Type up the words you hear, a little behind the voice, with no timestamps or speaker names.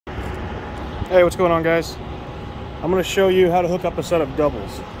Hey, what's going on, guys? I'm going to show you how to hook up a set of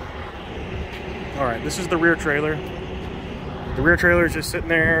doubles. Alright, this is the rear trailer. The rear trailer is just sitting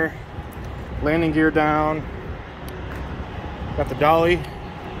there, landing gear down. Got the dolly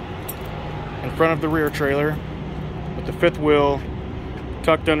in front of the rear trailer with the fifth wheel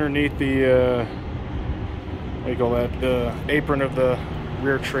tucked underneath the, what do you call that, the apron of the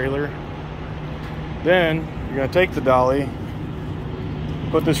rear trailer. Then you're going to take the dolly,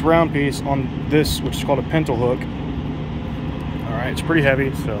 put this round piece on this, which is called a pintle hook. All right, it's pretty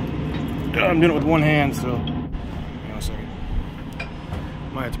heavy, so I'm doing it with one hand, so hang on a second.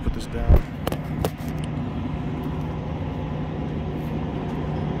 Might have to put this down.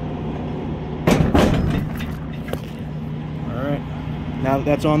 All right, now that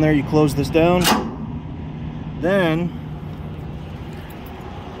that's on there, you close this down. Then,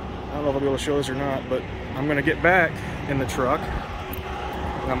 I don't know if I'll be able to show this or not, but I'm gonna get back in the truck.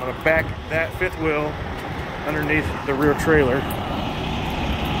 And I'm going to back that fifth wheel underneath the rear trailer.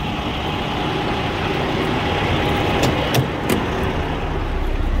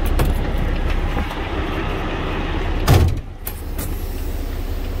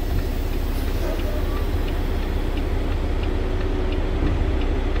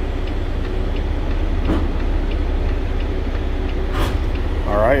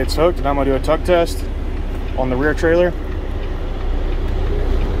 Alright, it's hooked, and I'm going to do a tug test on the rear trailer.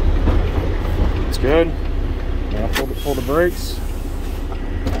 Good. Now pull the brakes.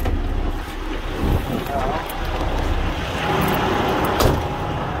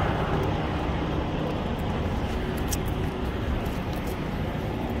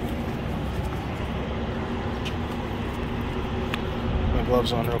 My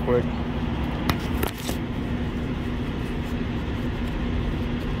gloves on real quick.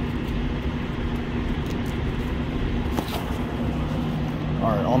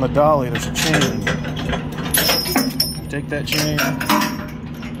 Alright, on the dolly there's a chain. Take that chain,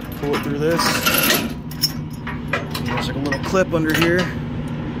 pull it through this. And there's like a little clip under here.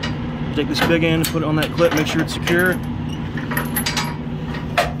 Take this big end, put it on that clip, make sure it's secure.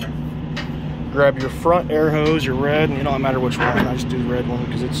 Grab your front air hose, your red, and it don't matter which one. I just do the red one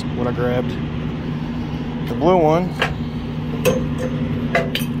because it's what I grabbed. The blue one.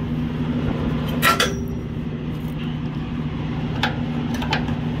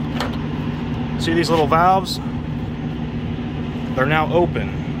 See these little valves? They're now open.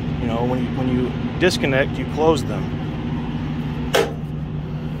 You know, when you disconnect, you close them.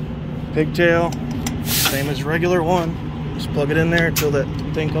 Pigtail, same as regular one. Just plug it in there until that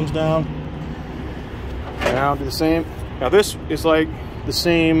thing comes down. Now do the same. Now this is like the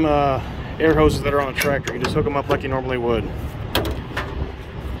same air hoses that are on a tractor. You just hook them up like you normally would.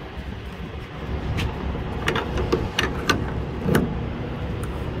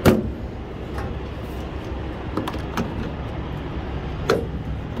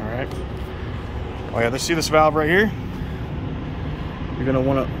 Oh yeah, let's see this valve right here. You're gonna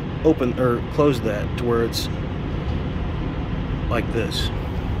want to open or close that to where it's like this.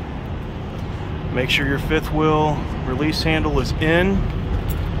 Make sure your fifth wheel release handle is in.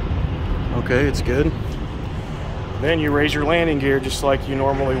 Okay, it's good. Then you raise your landing gear just like you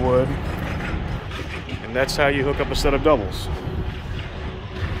normally would. And that's how you hook up a set of doubles.